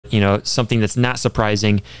something that's not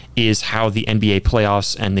surprising is how the NBA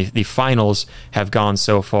playoffs and the finals have gone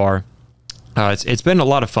so far. It's been a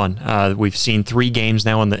lot of fun. We've seen 3 games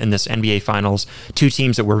now in this NBA Finals. 2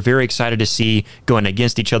 teams that we're very excited to see going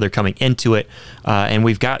against each other coming into it, and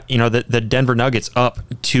we've got the Denver Nuggets up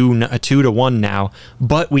 2-1 now.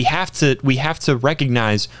 But we have to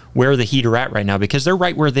recognize where the Heat are at right now, because they're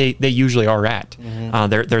right where they usually are at.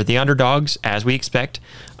 They're the underdogs, as we expect.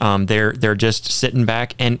 They're just sitting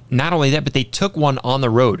back, and not only that, but they took one on the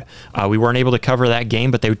road. We weren't able to cover that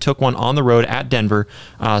game, but they took one on the road at Denver.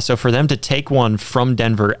 So for them to take one from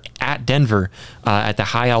Denver at Denver, at the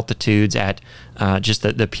high altitudes, at just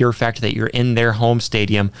the pure fact that you're in their home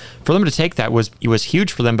stadium, for them to take that was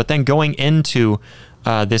huge for them. But then going into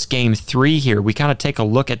this game 3 here, we kind of take a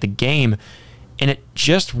look at the game, and it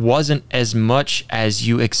just wasn't as much as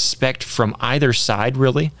you expect from either side,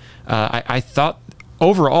 really. I thought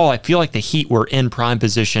overall, I feel like the Heat were in prime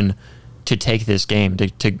position to take this game,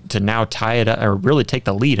 to now tie it up, or really take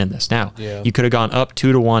the lead in this now. Yeah. You could have gone up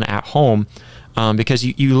 2-1 at home, because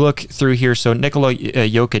you look through here. So Nikola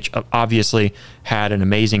Jokic obviously had an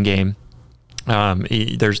amazing game.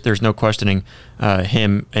 There's no questioning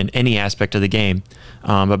him in any aspect of the game.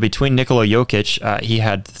 But between Nikola Jokic, he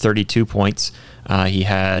had 32 points. He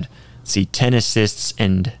had 10 assists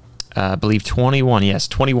and I believe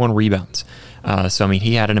 21 rebounds. So, I mean,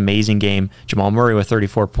 he had an amazing game. Jamal Murray with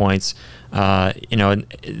 34 points.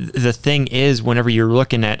 The thing is, whenever you're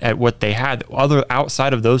looking at what they had,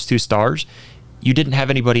 outside of those 2 stars, you didn't have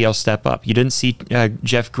anybody else step up. You didn't see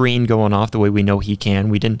Jeff Green going off the way we know he can.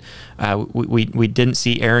 We didn't we didn't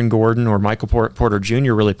see Aaron Gordon or Michael Porter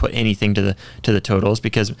Jr. really put anything to the totals,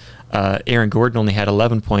 because Aaron Gordon only had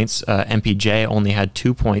 11 points. MPJ only had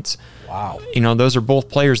 2 points. Wow. Those are both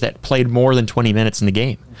players that played more than 20 minutes in the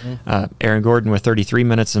game. Aaron Gordon with 33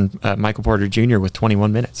 minutes and Michael Porter Jr. with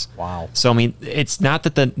 21 minutes. Wow. So, I mean, it's not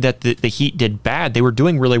that the Heat did bad. They were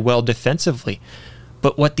doing really well defensively.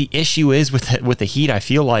 But what the issue is with the Heat, I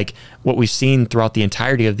feel like what we've seen throughout the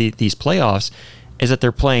entirety of these playoffs is that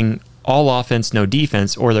they're playing all offense, no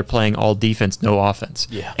defense, or they're playing all defense, no offense.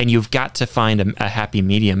 Yeah. And you've got to find a happy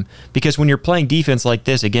medium, because when you're playing defense like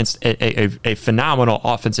this against a phenomenal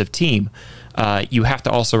offensive team, you have to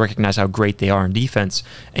also recognize how great they are in defense,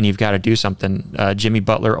 and you've got to do something. Jimmy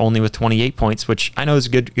Butler only with 28 points, which I know is a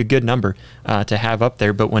good number to have up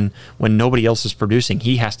there, but when nobody else is producing,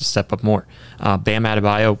 he has to step up more. Bam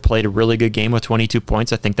Adebayo played a really good game with 22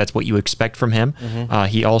 points. I think that's what you expect from him.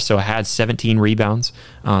 He also had 17 rebounds,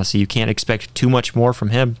 so you can't expect too much more from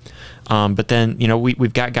him. But then,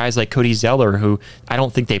 we've got guys like Cody Zeller, who I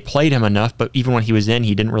don't think they played him enough, but even when he was in,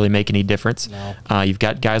 he didn't really make any difference. No. You've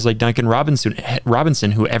got guys like Duncan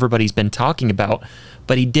Robinson, who everybody's been talking about,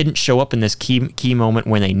 but he didn't show up in this key moment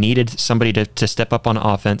when they needed somebody to step up on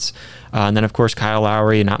offense. And then, of course, Kyle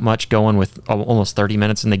Lowry, not much going with almost 30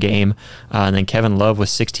 minutes in the game. And then Kevin Love with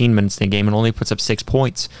 16 minutes in the game and only puts up 6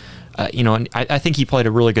 points. And I think he played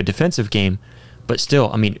a really good defensive game. But still,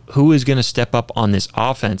 I mean, who is going to step up on this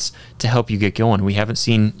offense to help you get going? We haven't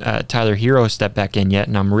seen Tyler Hero step back in yet,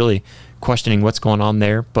 and I'm really questioning what's going on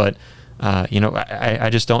there. But, I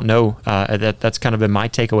just don't know. That's kind of been my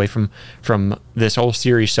takeaway from this whole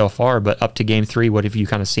series so far. But up to Game 3, what have you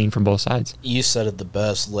kind of seen from both sides? You said it the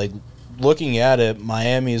best. Like, looking at it,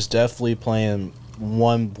 Miami is definitely playing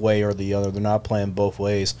one way or the other. They're not playing both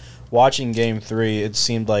ways. Watching Game 3, it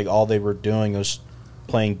seemed like all they were doing was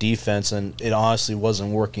playing defense, and it honestly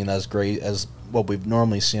wasn't working as great as what we've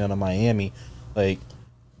normally seen out of Miami. Like,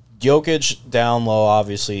 Jokic down low,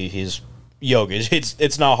 obviously he's Jokic.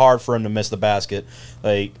 It's not hard for him to miss the basket.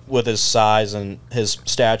 Like, with his size and his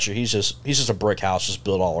stature, he's just a brick house, just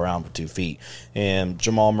built all around with 2 feet. And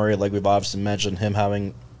Jamal Murray, like we've obviously mentioned, him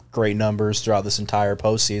having great numbers throughout this entire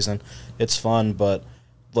postseason. It's fun, but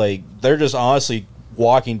like, they're just honestly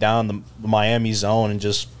walking down the Miami zone and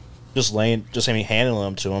just handling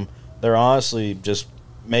them to him. They're honestly just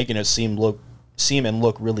making it seem and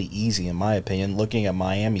look really easy, in my opinion. Looking at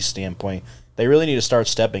Miami's standpoint, they really need to start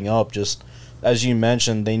stepping up. Just as you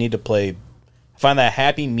mentioned, they need to find that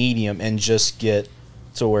happy medium and just get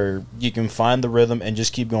to where you can find the rhythm and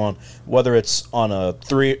just keep going. Whether it's on a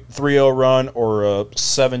 3-0 run or a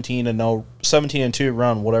 17-2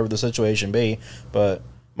 run, whatever the situation be, but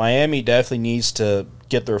Miami definitely needs to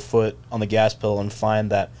get their foot on the gas pedal and find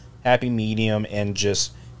that happy medium and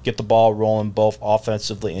just get the ball rolling both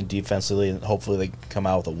offensively and defensively, and hopefully they can come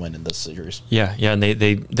out with a win in this series. Yeah, and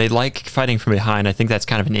they like fighting from behind. I think that's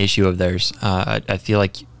kind of an issue of theirs. I feel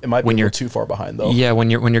like It might be when a you're little too far behind, though. Yeah, when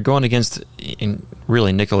you're going against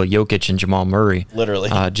really Nikola Jokic and Jamal Murray, Literally.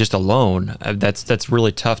 just alone, that's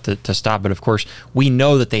really tough to stop. But of course, we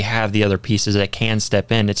know that they have the other pieces that can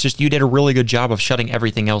step in. It's just you did a really good job of shutting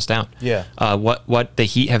everything else down. Yeah. What the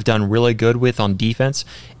Heat have done really good with on defense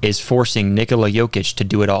is forcing Nikola Jokic to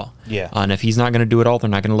do it all. Yeah. And if he's not going to do it all, they're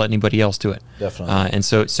not going to let anybody else do it. Definitely. And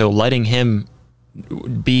so letting him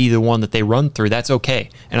be the one that they run through, that's okay.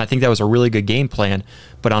 And I think that was a really good game plan.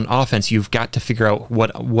 But on offense, you've got to figure out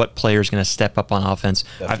what player is going to step up on offense.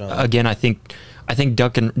 I think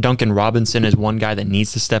Duncan Robinson is one guy that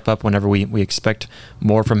needs to step up whenever we expect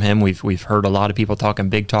more from him. We've heard a lot of people talking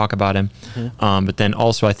big talk about him. But then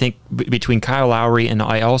also I think between Kyle Lowry and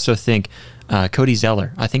I also think Cody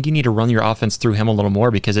Zeller, I think you need to run your offense through him a little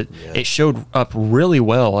more because it showed up really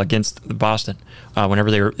well against Boston.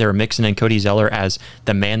 Whenever they were mixing in Cody Zeller as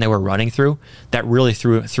the man they were running through, that really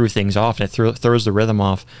threw things off and it throws the rhythm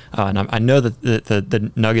off. And I know that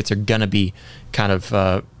the Nuggets are gonna be kind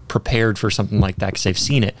of prepared for something like that because they've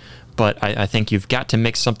seen it. But I think you've got to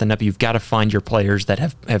mix something up. You've got to find your players that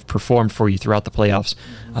have performed for you throughout the playoffs,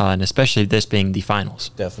 and especially this being the finals.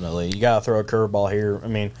 Definitely. You got to throw a curveball here. I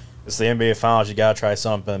mean, it's the NBA Finals. You got to try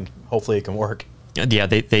something. Hopefully it can work. Yeah,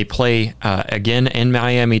 they play again in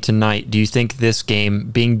Miami tonight. Do you think this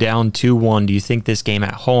game, being down 2-1, do you think this game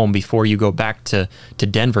at home before you go back to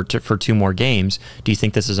Denver for 2 more games, do you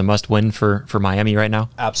think this is a must-win for Miami right now?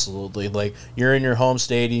 Absolutely. Like, you're in your home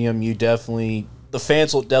stadium. The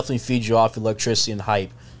fans will definitely feed you off electricity and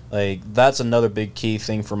hype. Like, that's another big key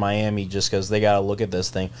thing for Miami just because they got to look at this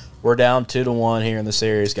thing. We're down 2-1 here in the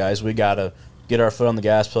series, guys. We got to get our foot on the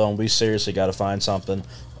gas pedal, and we seriously got to find something.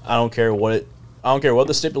 I don't care what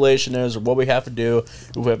the stipulation is or what we have to do.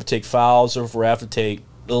 If we have to take fouls or if we have to take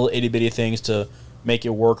little itty-bitty things to make it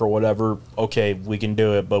work or whatever, okay, we can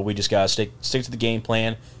do it. But we just got to stick to the game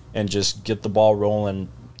plan and just get the ball rolling.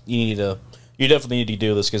 You definitely need to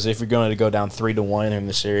do this because if you're going to go down 3-1 in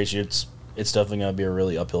the series, it's definitely going to be a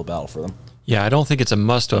really uphill battle for them. Yeah, I don't think it's a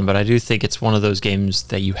must-win, but I do think it's one of those games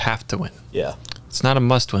that you have to win. Yeah. It's not a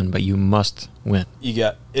must-win, but you must win.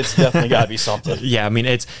 It's definitely got to be something. Yeah, I mean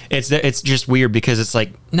it's just weird because it's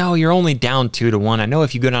like, no, you're only down 2-1. I know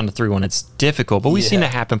if you go down to 3-1, it's difficult, but we've seen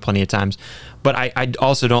it happen plenty of times. But I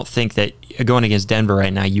also don't think that going against Denver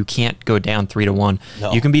right now, you can't go down 3-1.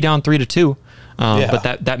 No. You can be down 3-2.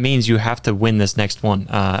 But that means you have to win this next one.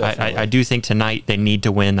 I do think tonight they need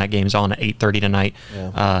to win. That game's on at 8:30 tonight,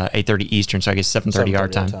 8:30 Eastern, so I guess 7:30 our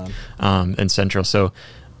time, in Central. So,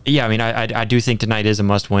 yeah, I mean, I do think tonight is a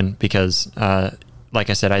must-win because, like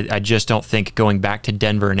I said, I just don't think going back to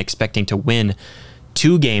Denver and expecting to win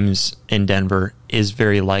 2 games in Denver is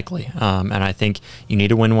very likely. And I think you need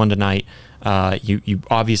to win one tonight. You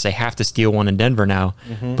obviously have to steal one in Denver now,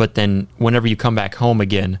 but then whenever you come back home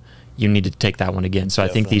again, you need to take that one again. So I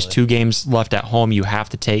think these 2 games left at home you have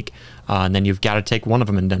to take, and then you've got to take one of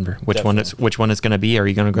them in Denver. Which one it's going to be? Are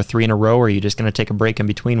you going to go 3 in a row, or are you just going to take a break in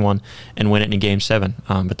between one and win it in Game 7?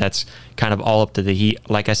 But that's kind of all up to the Heat.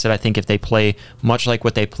 Like I said, I think if they play much like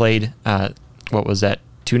what they played, what was that,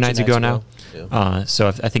 2 nights ago now? Yeah. So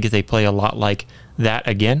I think if they play a lot like that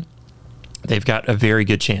again, they've got a very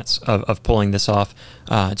good chance of pulling this off.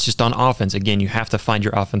 It's just on offense. Again, you have to find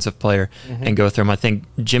your offensive player and go through them. I think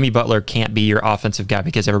Jimmy Butler can't be your offensive guy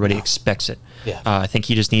because everybody expects it. Yeah. I think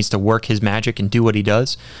he just needs to work his magic and do what he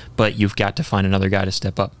does, but you've got to find another guy to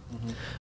step up.